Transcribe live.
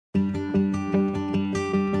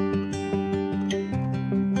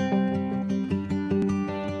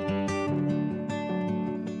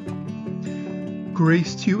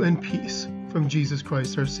Grace to you and peace from Jesus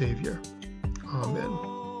Christ our Savior.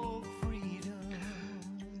 Amen.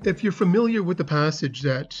 If you're familiar with the passage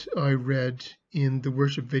that I read in the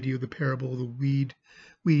worship video, the parable of the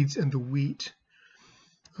weeds and the wheat,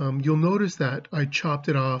 you'll notice that I chopped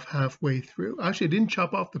it off halfway through. Actually, I didn't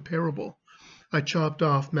chop off the parable. I chopped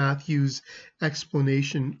off Matthew's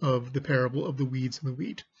explanation of the parable of the weeds and the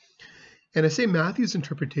wheat. And I say Matthew's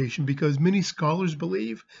interpretation because many scholars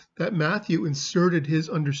believe that Matthew inserted his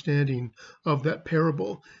understanding of that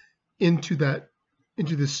parable into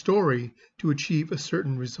this story to achieve a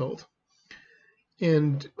certain result.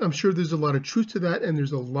 And I'm sure there's a lot of truth to that, and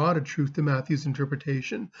there's a lot of truth to Matthew's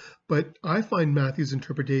interpretation. But I find Matthew's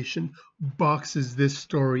interpretation boxes this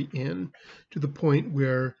story in to the point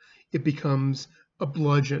where it becomes a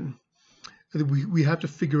bludgeon. We have to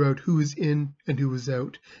figure out who is in and who is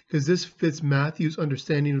out, because this fits Matthew's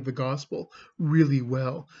understanding of the gospel really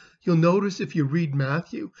well. You'll notice if you read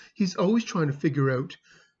Matthew, he's always trying to figure out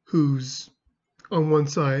who's on one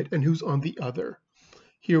side and who's on the other.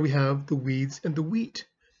 Here we have the weeds and the wheat.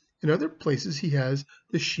 In other places, he has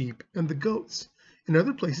the sheep and the goats. In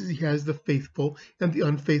other places, he has the faithful and the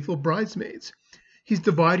unfaithful bridesmaids. He's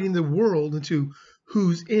dividing the world into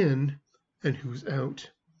who's in and who's out.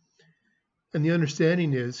 And the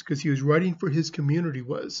understanding is, because he was writing for his community,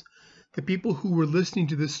 was the people who were listening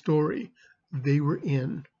to this story, they were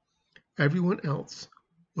in. Everyone else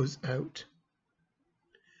was out.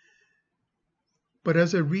 But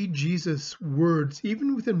as I read Jesus' words,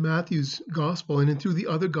 even within Matthew's gospel and through the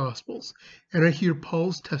other gospels, and I hear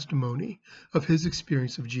Paul's testimony of his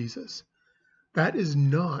experience of Jesus, that is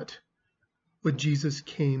not what Jesus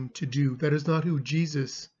came to do. That is not who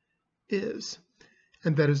Jesus is.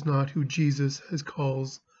 And that is not who Jesus has called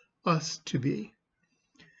us to be.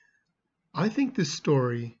 I think this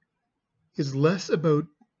story is less about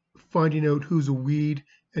finding out who's a weed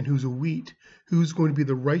and who's a wheat, who's going to be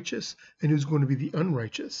the righteous and who's going to be the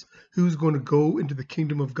unrighteous, who's going to go into the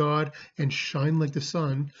kingdom of God and shine like the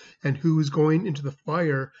sun, and who is going into the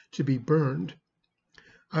fire to be burned.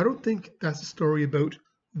 I don't think that's a story about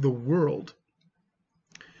the world.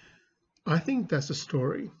 I think that's a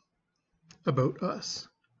story about us.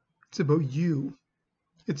 It's about you.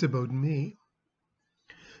 It's about me.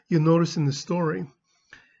 You'll notice in the story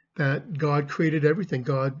that God created everything.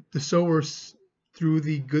 The sower threw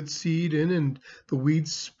the good seed in and the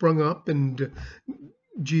weeds sprung up, and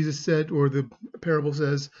Jesus said, or the parable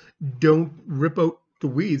says, don't rip out the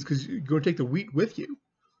weeds because you're going to take the wheat with you.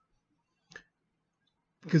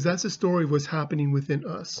 Because that's the story of what's happening within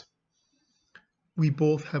us. We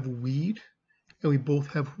both have weed and we both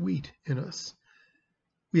have wheat in us.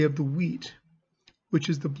 We have the wheat, which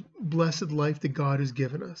is the blessed life that God has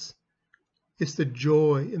given us. It's the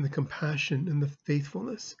joy and the compassion and the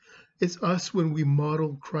faithfulness. It's us when we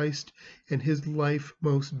model Christ and his life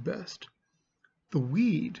most best. The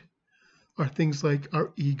weed are things like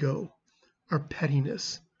our ego, our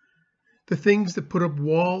pettiness, the things that put up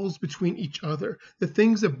walls between each other, the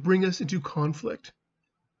things that bring us into conflict.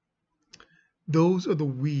 Those are the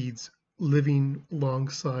weeds living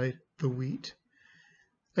alongside the wheat.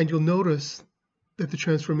 And you'll notice that the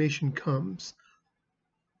transformation comes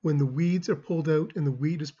when the weeds are pulled out and the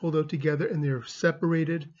wheat is pulled out together and they're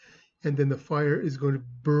separated, and then the fire is going to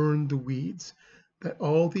burn the weeds. That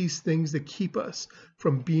all these things that keep us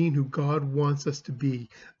from being who God wants us to be,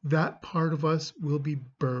 that part of us will be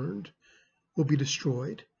burned, will be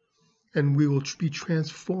destroyed, and we will be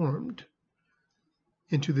transformed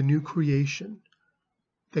into the new creation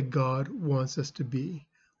that God wants us to be.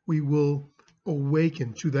 We will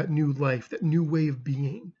awaken to that new life, that new way of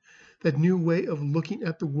being, that new way of looking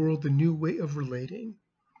at the world, the new way of relating,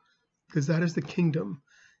 because that is the kingdom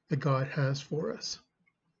that God has for us.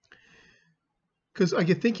 Because I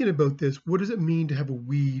get thinking about this, what does it mean to have a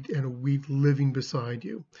weed and a wheat living beside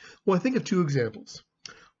you? Well, I think of two examples.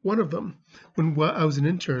 One of them, when I was an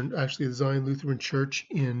intern, actually, at the Zion Lutheran Church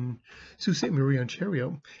in Sault Ste. Marie,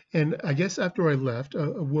 Ontario, and I guess after I left, a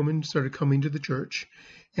woman started coming to the church,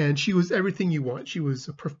 and she was everything you want. She was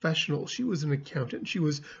a professional. She was an accountant. She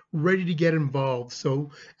was ready to get involved. So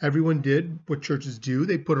everyone did what churches do.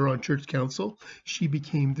 They put her on church council. She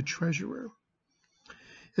became the treasurer.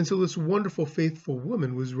 And so this wonderful, faithful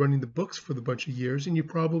woman was running the books for the bunch of years, and you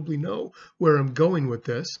probably know where I'm going with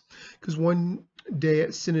this, because one day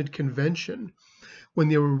at Synod Convention, when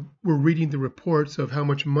they were reading the reports of how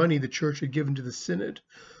much money the church had given to the Synod,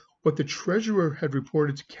 what the treasurer had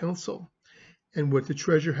reported to council and what the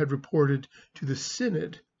treasurer had reported to the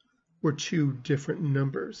Synod were two different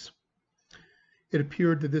numbers. It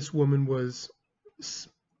appeared that this woman was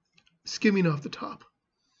skimming off the top.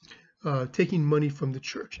 taking money from the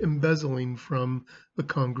church, embezzling from the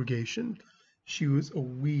congregation. She was a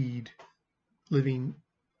weed living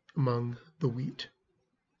among the wheat.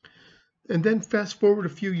 And then fast forward a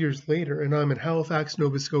few years later, and I'm in Halifax,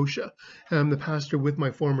 Nova Scotia, and I'm the pastor with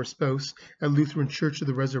my former spouse at Lutheran Church of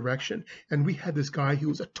the Resurrection. And we had this guy who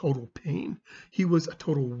was a total pain. He was a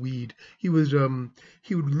total weed. He would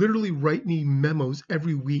literally write me memos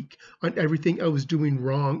every week on everything I was doing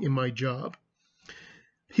wrong in my job.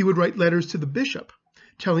 He would write letters to the bishop,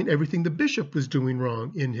 telling everything the bishop was doing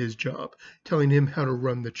wrong in his job, telling him how to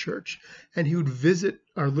run the church. And he would visit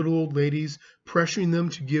our little old ladies, pressuring them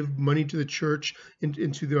to give money to the church,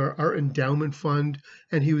 into our endowment fund.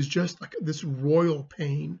 And he was just like this royal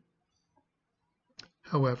pain.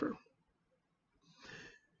 However,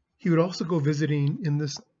 he would also go visiting in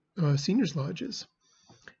the seniors' lodges.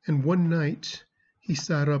 And one night, he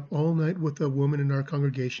sat up all night with a woman in our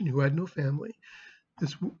congregation who had no family.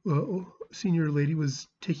 This senior lady was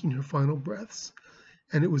taking her final breaths,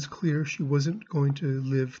 and it was clear she wasn't going to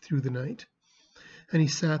live through the night. And he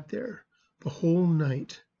sat there the whole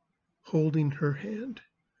night holding her hand.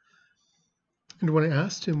 And when I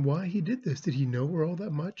asked him why he did this, did he know her all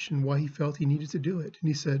that much, and why he felt he needed to do it? And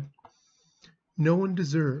he said, "No one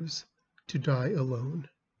deserves to die alone."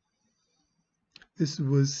 This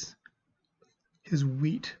was his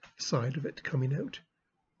wheat side of it coming out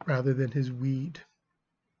rather than his weed.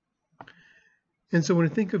 And so when I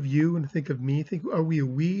think of you and I think of me, are we a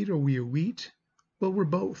weed or are we a wheat? Well, we're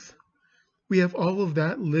both. We have all of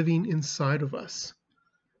that living inside of us.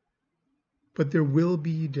 But there will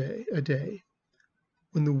be a day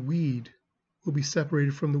when the weed will be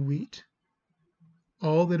separated from the wheat.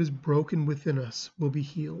 All that is broken within us will be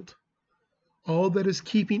healed. All that is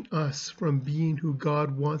keeping us from being who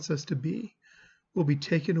God wants us to be will be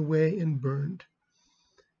taken away and burned.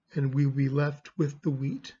 And we will be left with the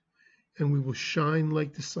wheat. And we will shine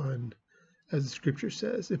like the sun, as the scripture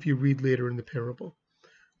says, if you read later in the parable.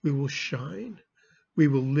 We will shine. We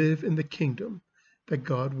will live in the kingdom that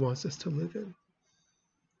God wants us to live in.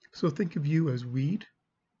 So think of you as weed.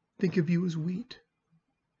 Think of you as wheat,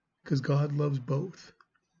 because God loves both.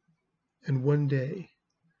 And one day,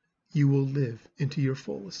 you will live into your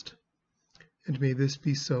fullest. And may this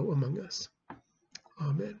be so among us.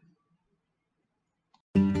 Amen.